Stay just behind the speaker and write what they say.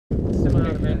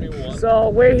So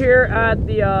we're here at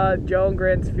the Joe and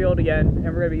Grant's field again, and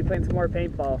we're gonna be playing some more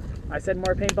paintball. I said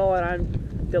more paintball, and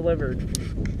I'm delivered.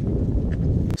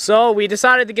 So we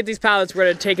decided to get these pallets. We're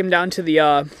gonna take them down to the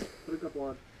Put a couple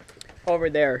on. over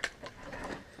there.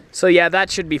 So yeah, that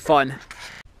should be fun.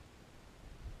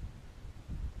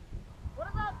 What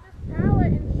about this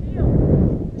pallet and shield?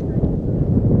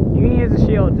 You can use the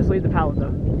shield. Just leave the pallet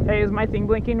though. Hey, is my thing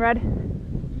blinking red?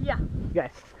 Yeah. Okay.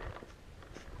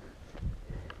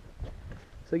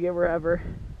 So get wherever.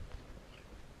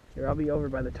 Here, I'll be over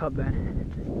by the tub then.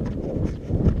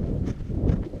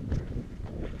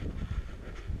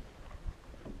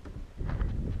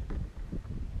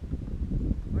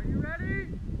 Are you ready?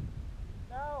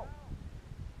 No.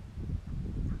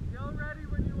 Yell ready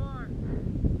when you are.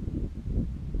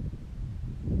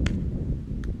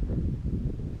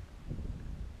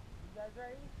 You guys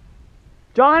ready?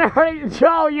 John,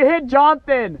 Joe, you hit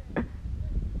Jonathan.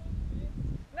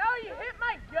 No, you hit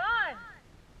my gun.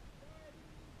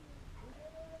 We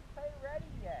didn't even say ready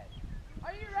yet.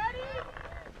 Are you ready?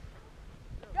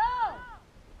 Go!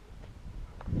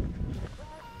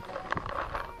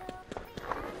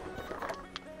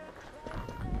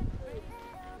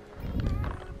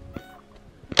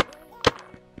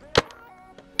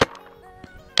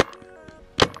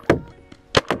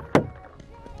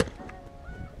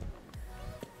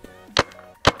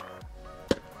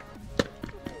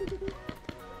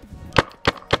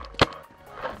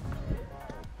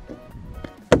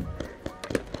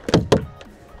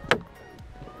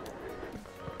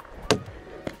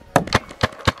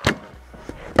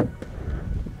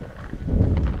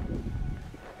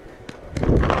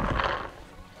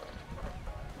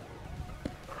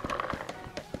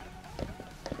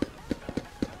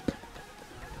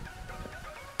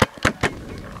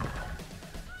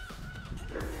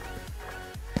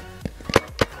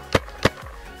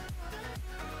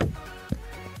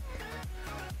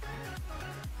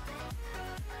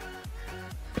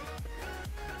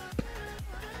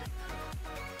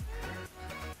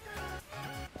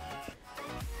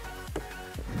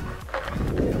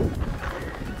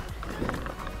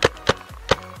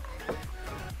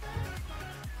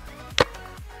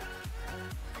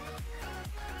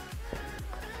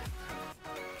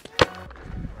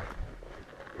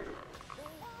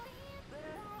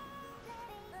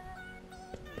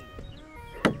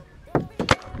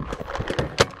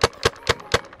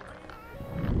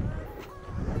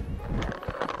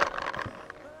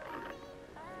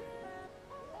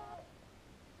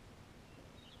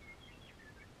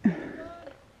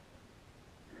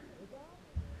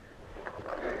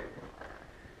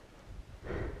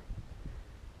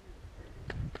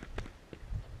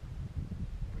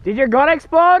 Did your gun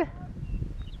explode?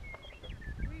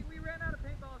 We ran out of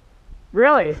paintballs.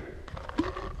 Really?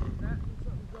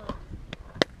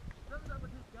 Something's up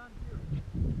with his gun too.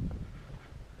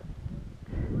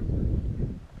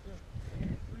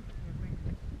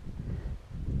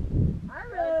 I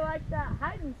really like that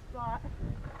hiding spot.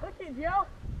 Look at Joe.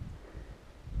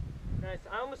 Nice.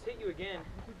 I almost hit you again.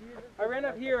 I ran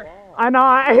up here. I know.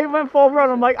 I went full run.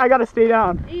 I'm like, I gotta stay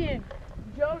down. Ian,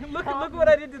 Joe Look shot what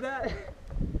I did to that.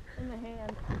 in the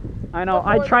hand. I know.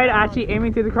 I tried actually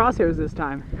aiming through the crosshairs this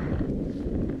time.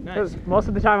 Nice. Most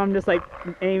of the time I'm just like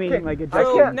aiming like a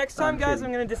So next time, guys,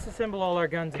 I'm gonna disassemble all our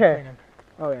guns and clean them.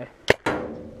 Okay.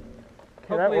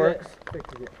 Okay, that works.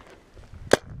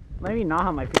 Maybe not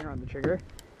have my finger on the trigger.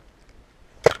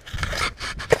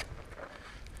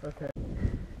 Okay.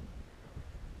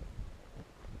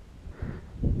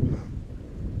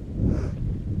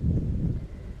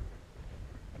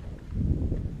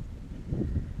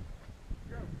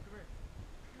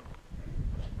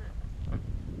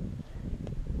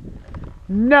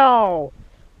 No!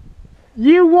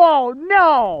 You won't!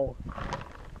 No!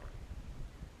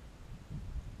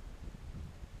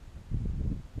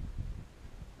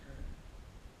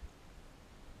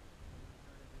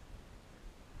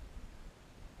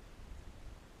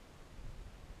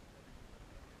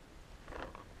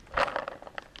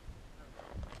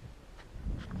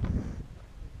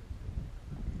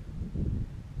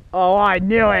 Oh, I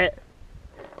knew it!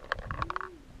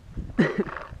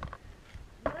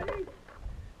 Ready?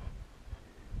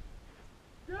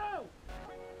 Go!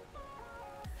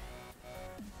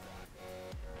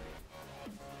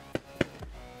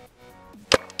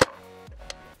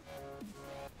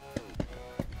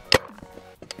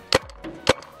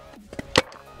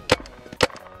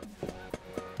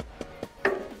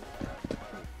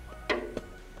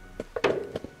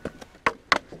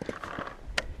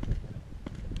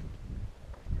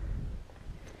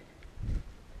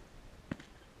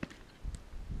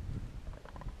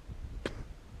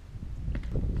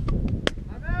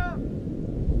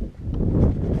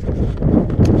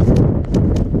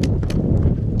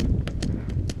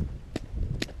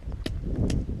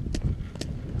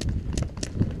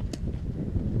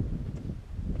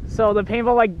 So the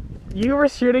paintball, like, you were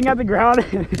shooting at the ground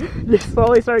and you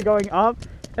slowly started going up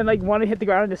and like one hit the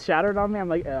ground and just shattered on me. I'm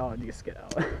like, oh, just get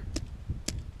out.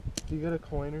 Do you got a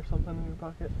coin or something in your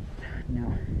pocket?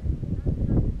 No.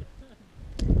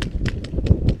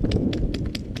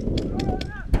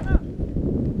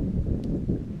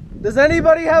 Does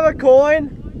anybody have a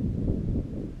coin?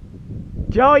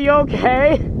 Joe, you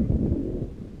okay?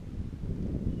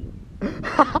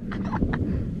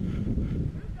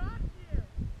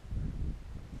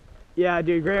 Yeah,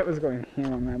 dude, Grant was going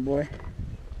ham on that boy.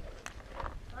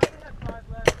 I only had 5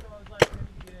 left, so I was like ready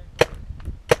to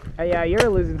get in. Yeah, you're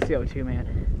losing CO2, man.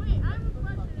 Wait, I have a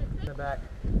question. In the back,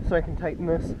 so I can tighten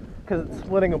this, because it's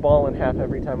splitting a ball in half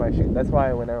every time I shoot. That's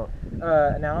why I went out.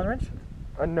 An Allen wrench?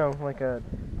 No, like a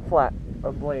flat,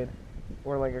 a blade,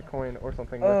 or like a coin or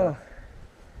something. Oh.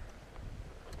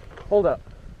 Hold up.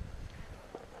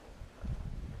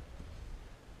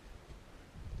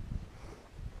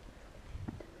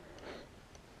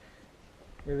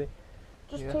 Really?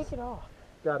 Just Yes. take it off.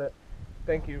 Got it.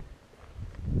 Thank you.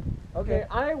 Okay.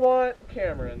 I want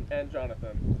Cameron and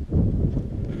Jonathan.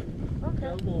 Okay.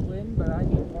 Joe will win, but I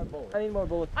need more bullets. I need more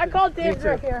bullets. I called Me Dave too.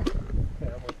 right here.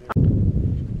 Okay, I'm with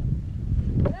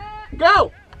you.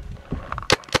 Go!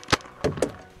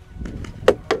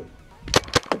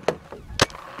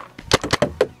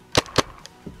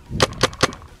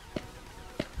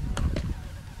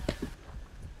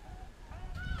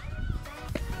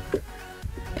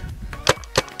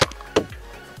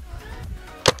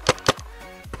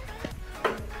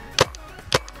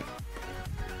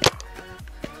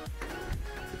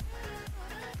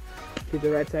 To the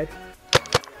right side.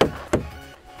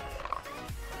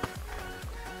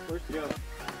 Where's Joe?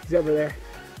 He's over there.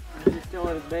 Is he still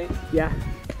at his base? Yeah.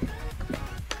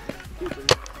 Keep him.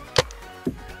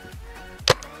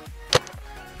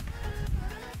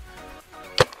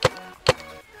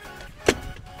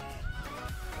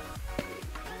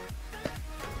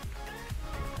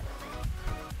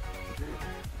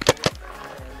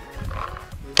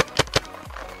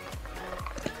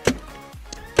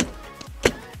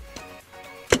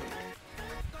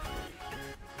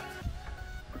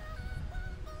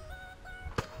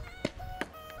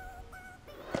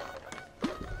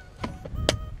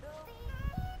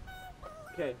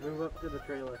 Okay, move up to the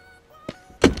trailer.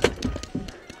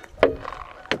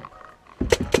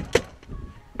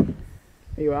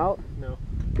 Are you out? No.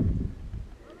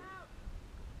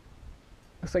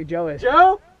 Looks like Joe is.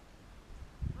 Joe?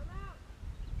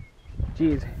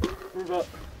 Jeez. Move up.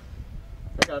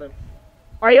 I got him.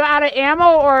 Are you out of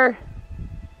ammo or?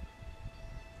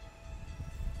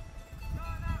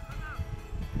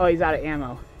 Oh, he's out of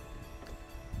ammo.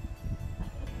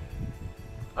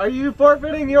 Are you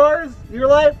forfeiting yours? Your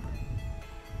life?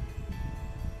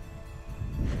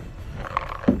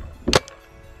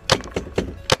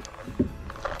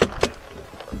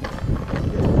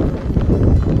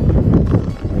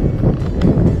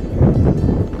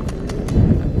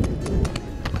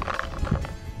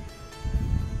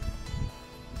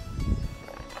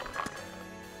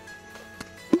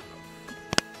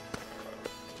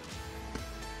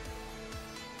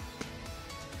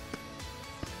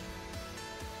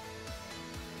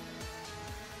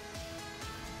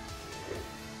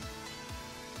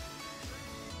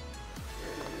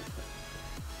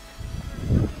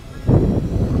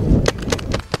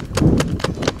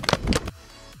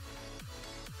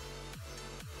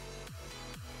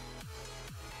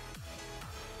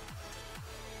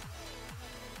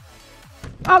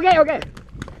 Okay, okay.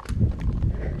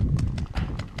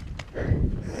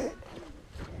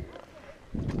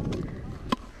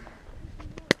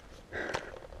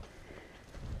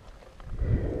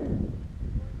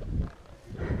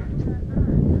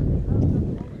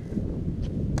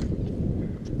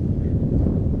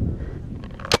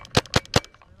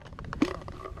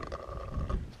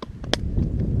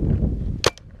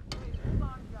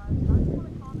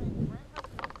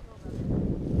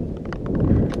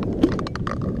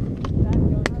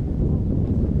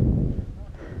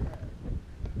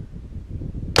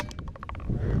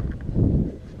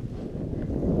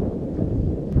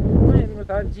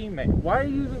 Teammate, why are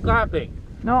you even clapping?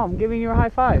 No, I'm giving you a high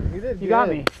five. You did You got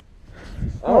good. me.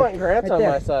 I want Grant's right on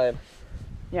there. my side.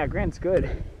 Yeah, Grant's good.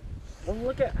 Well,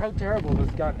 look at how terrible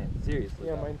this gun is. Seriously.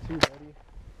 Yeah, mine too, buddy.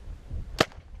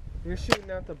 You're shooting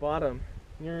at the bottom.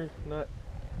 You're not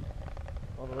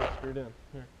all the way screwed in.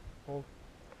 Here, hold.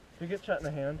 Did you get shot in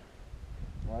the hand?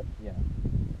 What? Yeah.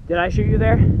 Did I shoot you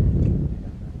there? At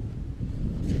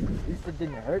least it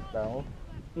didn't hurt though.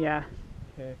 Yeah.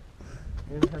 Okay.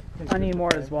 You're gonna have to take I this need to more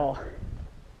prime as well. time.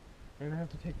 You're gonna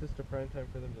have to take this to prime time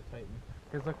for them to tighten.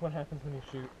 Because look what happens when you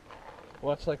shoot.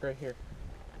 Watch like right here.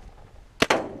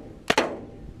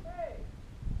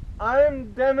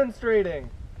 I'm demonstrating.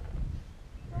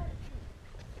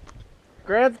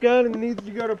 Grant's gun needs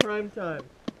to go to prime time.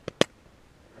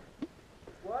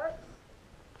 What?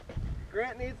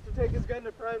 Grant needs to take his gun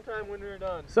to prime time when we're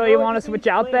done. So you want to switch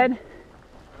out then?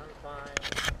 I'm fine.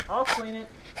 I'll clean it.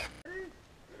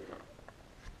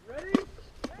 Ready?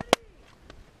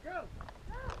 Go!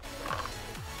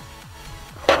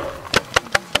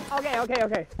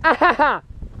 Okay. Ah ha ha!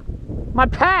 My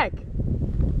pack!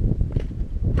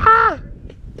 Ha!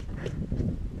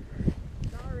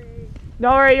 Sorry.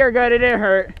 Don't worry, you're good. It didn't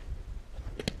hurt.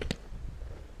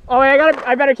 Oh wait,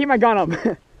 I better keep my gun up.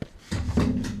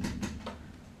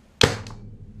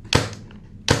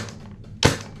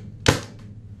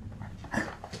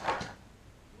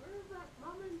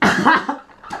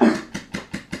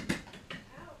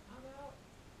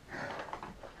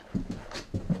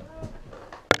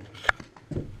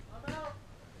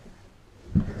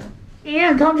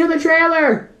 Ian, come to the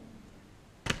trailer!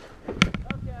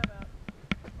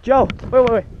 Joe,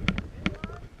 wait.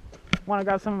 Want to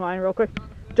grab some of mine real quick?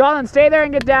 Jonathan, stay there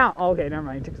and get down. Oh, okay, never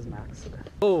mind. He took his max.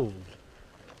 Oh.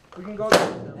 We can go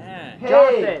there. Yeah.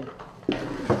 Jonathan,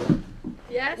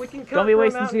 Yes? We can don't be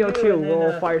wasting CO2.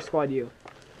 We'll fire squad you.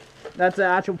 That's the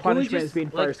actual punishment is being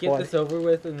fire squad. Get this over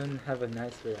with and then have a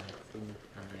nice relaxing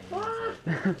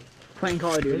time. Playing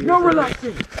Call of Duty. No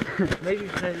relaxing! Maybe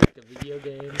play like a video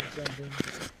game or something.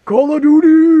 Call of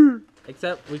Duty!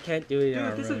 Except we can't do it in our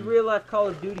Dude, this room. is real life Call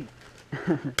of Duty.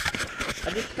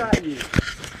 I just shot you.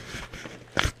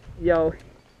 Yo.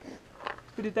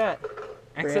 Who did that?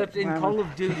 Except in Call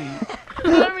of Duty.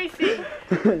 Let me see.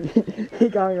 He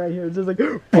got me right here. It's just like,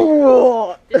 Did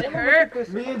it hurt?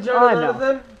 Me and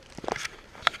Jonathan no.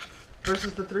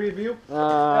 versus the three of you.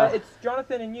 It's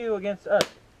Jonathan and you against us.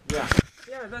 Yeah.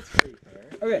 Yeah, that's pretty fair.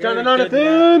 Okay.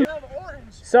 Jonathan!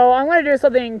 So I'm gonna do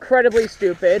something incredibly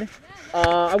stupid.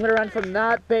 I'm gonna run from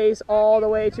that base all the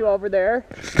way to over there.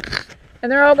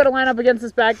 And they're all gonna line up against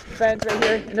this back fence right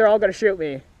here, and they're all gonna shoot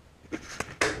me.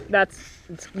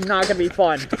 It's not gonna be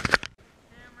fun.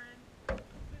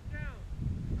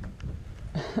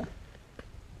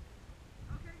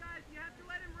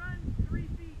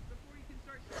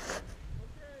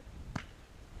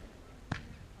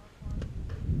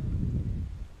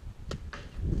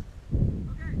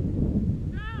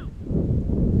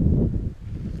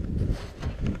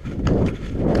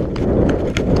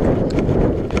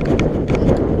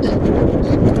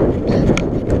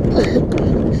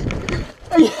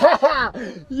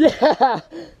 Yeah!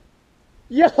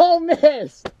 Yo,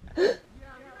 missed!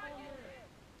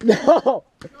 No!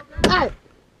 Hey!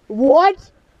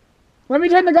 What? Let me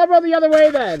turn the GoPro the other way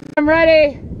then. I'm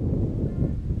ready.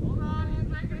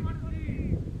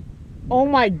 Oh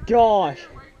my gosh.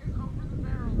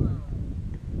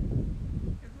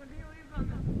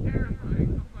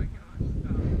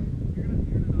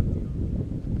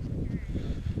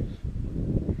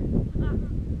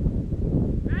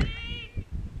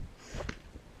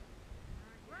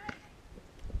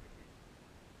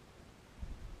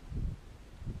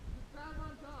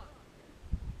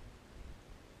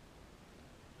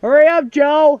 Hurry up,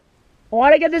 Joe! I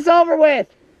want to get this over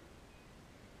with!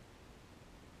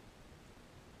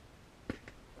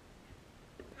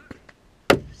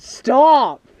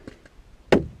 Stop!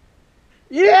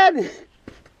 Ian!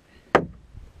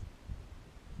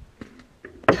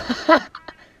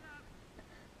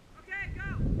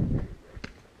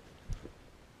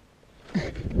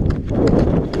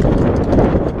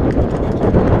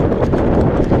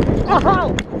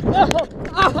 Oh! Oh!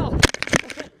 Oh!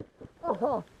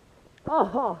 Oh!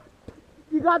 Oh!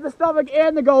 You got the stomach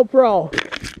and the GoPro!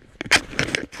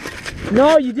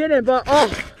 No, you didn't, but oh!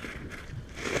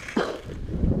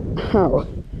 Ow.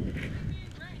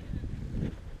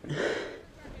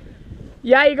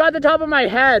 Yeah, you got the top of my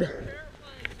head.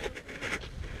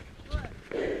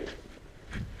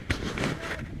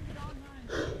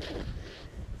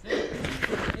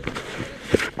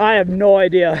 I have no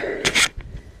idea.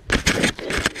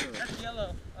 That's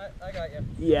yellow. I got you.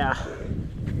 Yeah.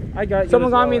 I got you.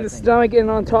 Someone got me in the stomach and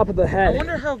on top of the head. I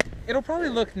wonder how. It'll probably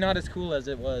look not as cool as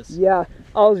it was. Yeah,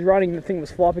 I was running, the thing was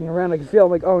flopping around. I could feel,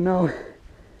 I'm like, oh no.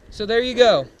 So there you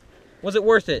go. Was it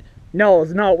worth it? No,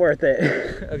 it's not worth it.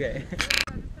 Okay.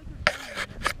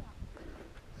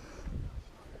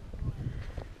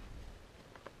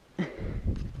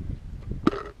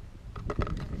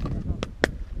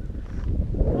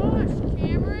 Gosh,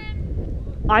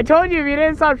 Cameron. I told you if you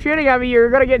didn't stop shooting at me, you were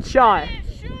gonna get shot. I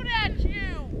didn't shoot at you.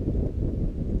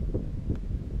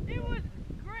 It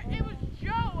was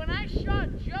Joe, and I shot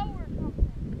Joe or something.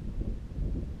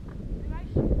 And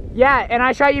Yeah, and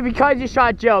I shot you because you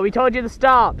shot Joe. We told you to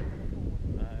stop.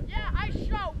 Yeah, I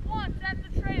shot once at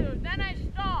the trailer, then I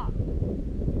stopped.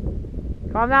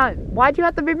 Calm down. Why'd you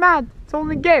have to be mad? It's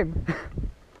only a game.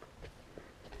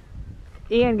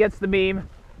 Ian gets the beam.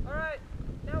 Alright,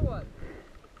 now what?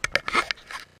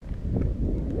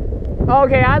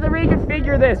 Okay, I have to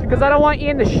reconfigure this because I don't want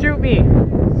Ian to shoot me.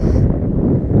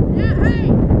 Yeah, hey!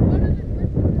 Let's go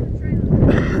to the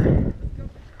trailer.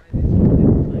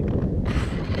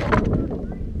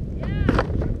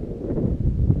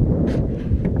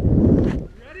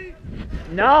 Ready?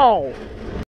 No.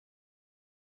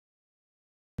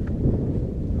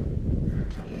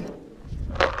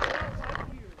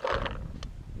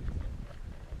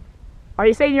 Are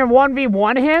you saying you're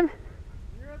 1v1 him?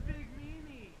 You're a big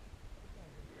meanie.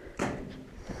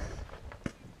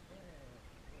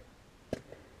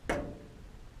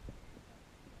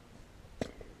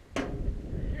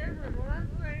 Cameron, what I'm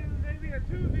saying is maybe a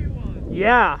 2v1.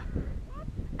 Yeah.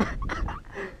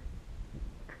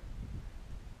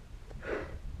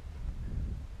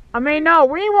 I mean, no,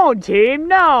 we won't team,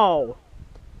 no.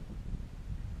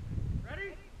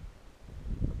 Ready?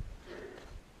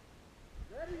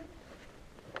 Ready?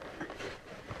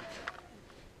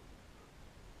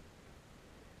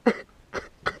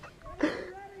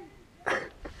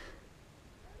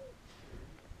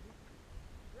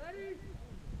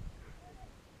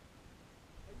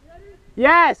 Ready?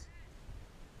 Yes.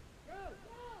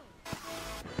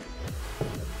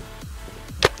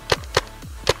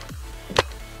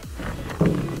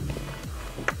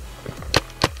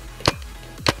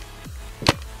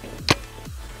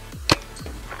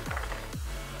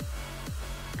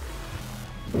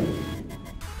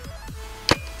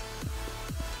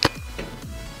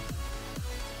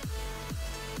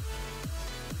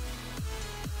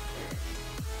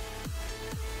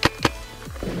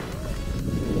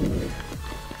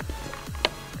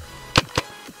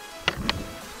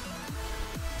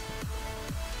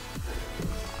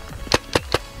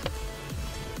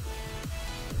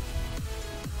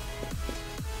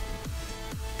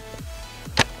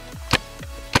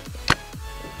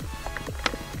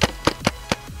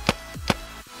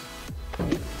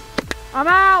 I'm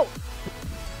out.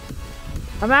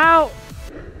 I'm out.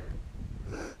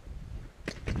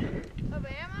 Of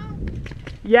ammo?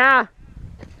 Yeah.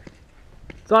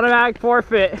 It's automatic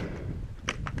forfeit.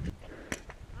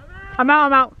 I'm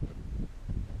out. I'm out.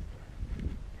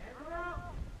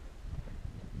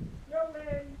 No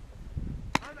way.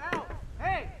 I'm out.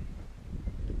 Hey!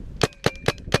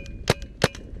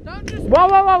 Don't just Whoa,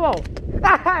 whoa, whoa, whoa.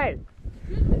 Hey.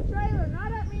 shoot the trailer,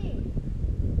 not at me.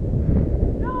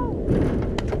 No!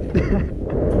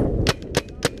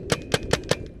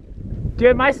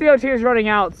 Dude, my CO2 is running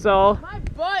out, so. My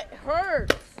butt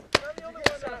hurts. I'm the only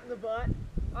one shot in the butt.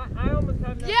 I almost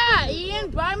have no. Yeah, Ian,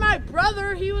 by my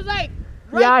brother, he was like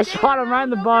Yeah, I there, shot him right in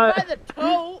the over butt. By the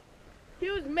toe. He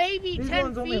was maybe These 10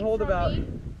 ones only feet hold from about me.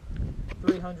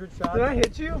 300 shots. Did I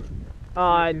hit you?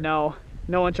 No.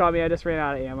 No one shot me, I just ran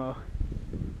out of ammo.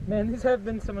 Man, these have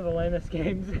been some of the lamest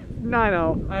games. No, I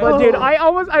know. I- But dude, I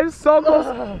was so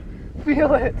close.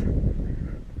 Feel it.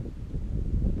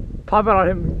 Pop it on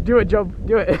him. Do it, Joe.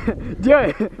 Do it. Do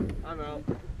it. I'm out.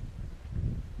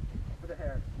 For the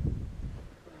hair.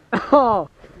 Oh,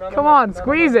 Not come my- on, not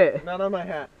squeeze my- it. Not on my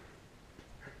hat.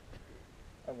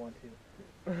 I want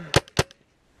to.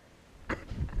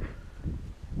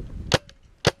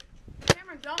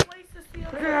 Cameron, don't waste the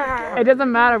CO2. It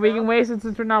doesn't matter. We can waste it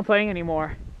since we're not playing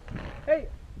anymore. Hey,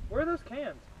 where are those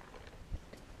cans?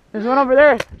 There's one over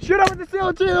there. Shoot over the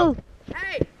CO2.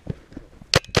 Hey,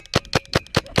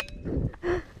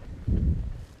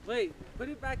 Wait, put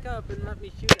it back up and let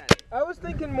me shoot at it. I was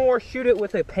thinking more shoot it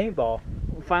with a paintball.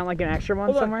 We'll find like an extra one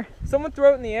Hold on. somewhere. Someone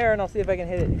throw it in the air and I'll see if I can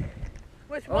hit it.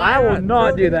 which Oh, one? I will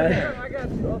not do that. I got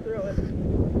you. I'll throw it.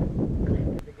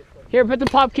 Here, put the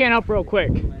pop can up real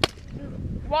quick.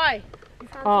 Why? You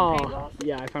found some Oh, paintballs?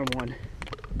 yeah, I found one.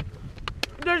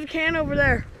 There's a can over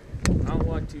there. I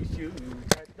want to shoot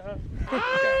at the...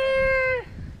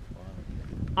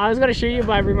 I was gonna shoot you,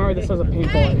 but I remember this was a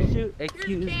paintball in it. Shoot,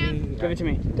 excuse me. Give it to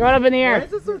me. Throw it up in the Why air.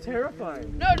 is it so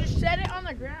terrifying? No, just set it on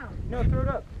the ground. No, throw it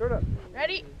up. Throw it up.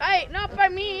 Ready? Hey, not by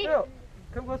me. No,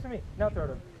 come close to me. Now throw it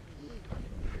up.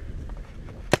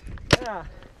 Yeah.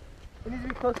 It needs to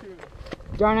be closer to me.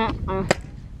 Darn it.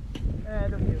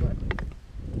 Don't do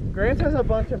it. Grant has a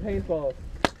bunch of paintballs.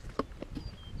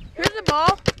 Here's the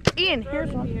ball. Ian, Throw here's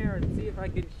it in one. the air and see if I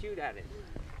can shoot at it.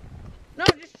 No,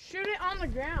 just shoot it on the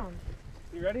ground.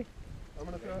 You ready? I'm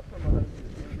gonna throw it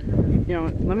from You know,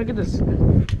 let me get this.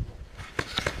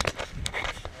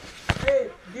 Hey,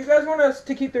 do you guys want us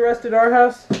to keep the rest at our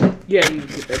house? Yeah, you can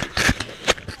keep it.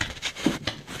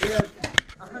 Yeah,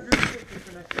 150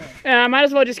 for next time. Yeah, I might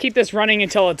as well just keep this running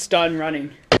until it's done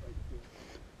running.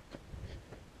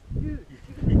 Dude, you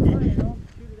can fly it, I'll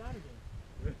shoot it out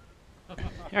again.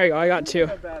 There you go, I got 2.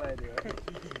 Not a bad idea.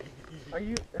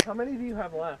 How many do you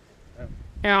have left?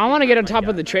 Yeah, I want to get on top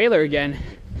of the trailer again.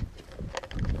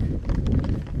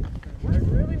 I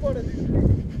really want to do this.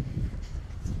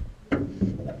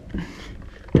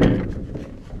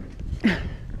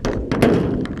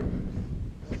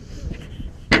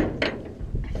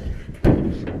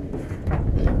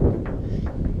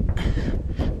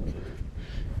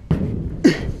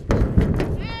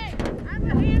 Hey,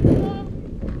 I'm a handful.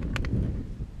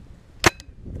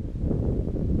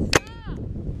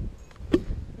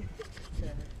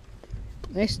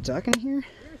 Are they stuck in here? We're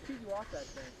gonna shoot you off that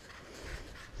thing.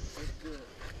 Let's do it.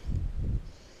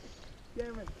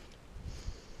 Cameron.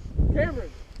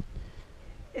 Cameron!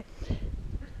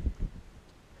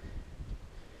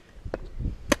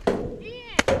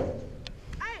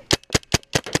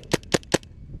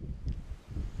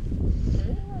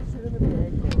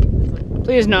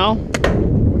 Please no.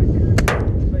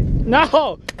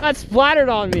 No! That splattered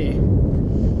on me.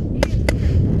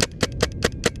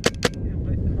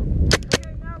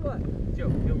 Okay, now what? Joe,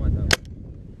 film myself.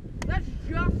 That's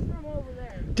just from over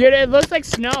there. Dude, it looks like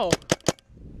snow.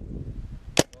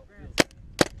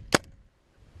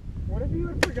 What if you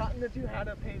had forgotten that you had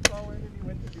a paintball in and you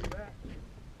went to do that?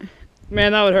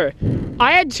 Man, that would hurt.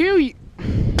 I had 2.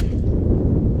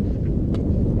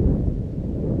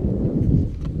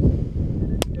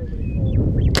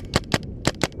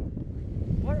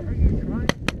 What are you trying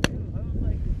to do? I was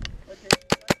like, okay,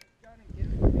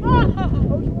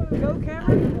 Oh! you want to go,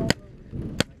 Cameron?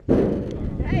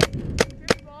 Hey,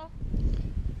 football.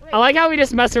 I like how we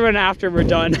just mess around after we're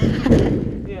done.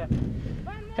 Yeah.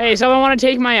 Hey, someone want to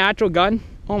take my actual gun?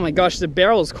 Oh my gosh, the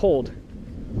barrel is cold.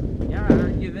 Yeah,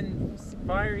 you've been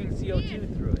firing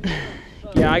CO2 through it.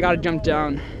 Yeah, I gotta jump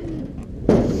down.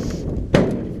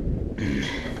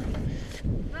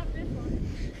 Not this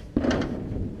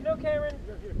one. You know, Cameron,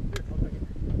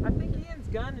 I think Ian's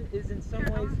gun is in some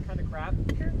ways kind of crap.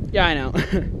 Yeah, I know.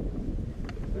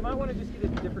 We might want to just get a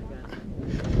different gun.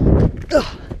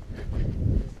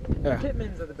 Yeah.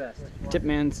 Pitmans are the best.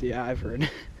 Tipmans, yeah, I've heard.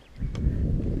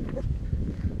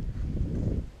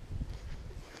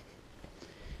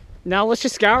 Now let's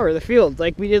just scour the field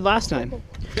like we did last time.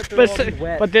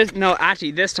 But this, no, actually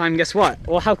this time, guess what?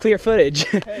 We'll have clear footage.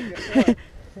 Hey, guess what?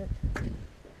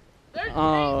 There's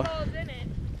Oh. paintballs in it.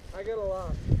 I got a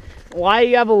lot. Why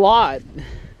you have a lot?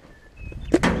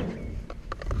 Shoot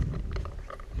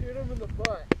him in the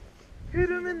butt. Hit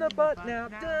him in the butt now.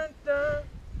 Dun, dun.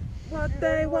 What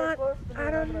they want, I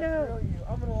don't know.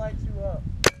 I'm gonna light you up.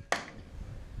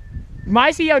 My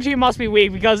CO2 must be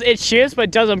weak because it shoots but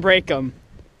doesn't break them.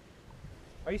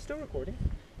 Are you still recording?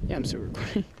 Yeah, I'm still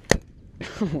recording.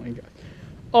 Oh my god.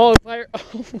 Oh, fire.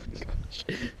 Oh my gosh.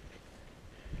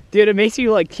 Dude, it makes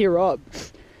you like tear up.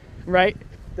 Right?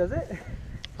 Does it?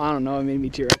 I don't know, it made me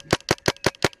tear up.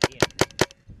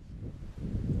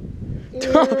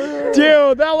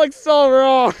 Dude, that looks so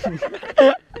wrong.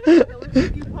 It looks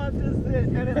like you popped this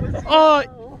in and it was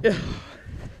Oh.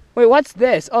 Wait, what's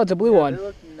this? Oh, it's a blue one. They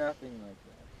look nothing like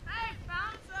that. Hey,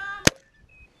 found some.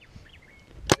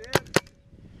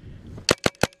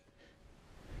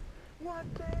 What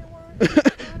they want,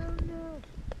 I don't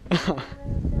know.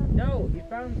 No, he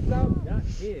found some, not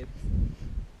kids.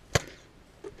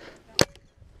 Who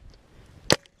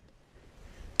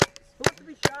wants to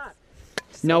be shot?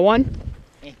 No one?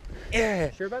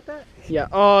 Yeah. Sure about that? Yeah.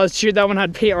 Oh, shoot, that one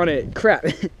had paint on it. Crap.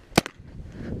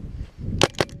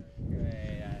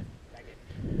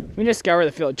 We just scour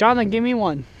the field. Jonathan, give me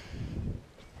one.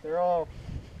 They're all.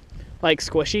 Like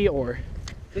squishy or.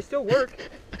 They still work.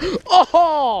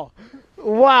 Oh!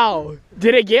 Wow.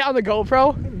 Did it get on the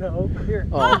GoPro? No. Here.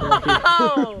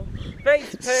 Oh,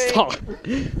 Face paint. stop.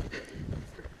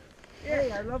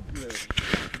 Hey, I love blue.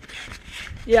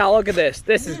 Yeah, look at this.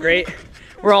 This is great.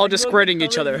 We're all just squirting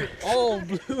each other. All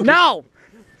blue. No!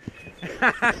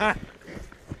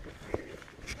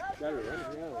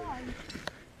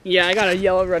 Yeah, I got a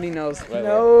yellow runny nose. Wait,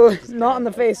 No, not in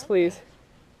the face, please.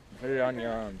 Put it on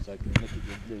your arm so I can look at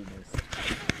your blueness.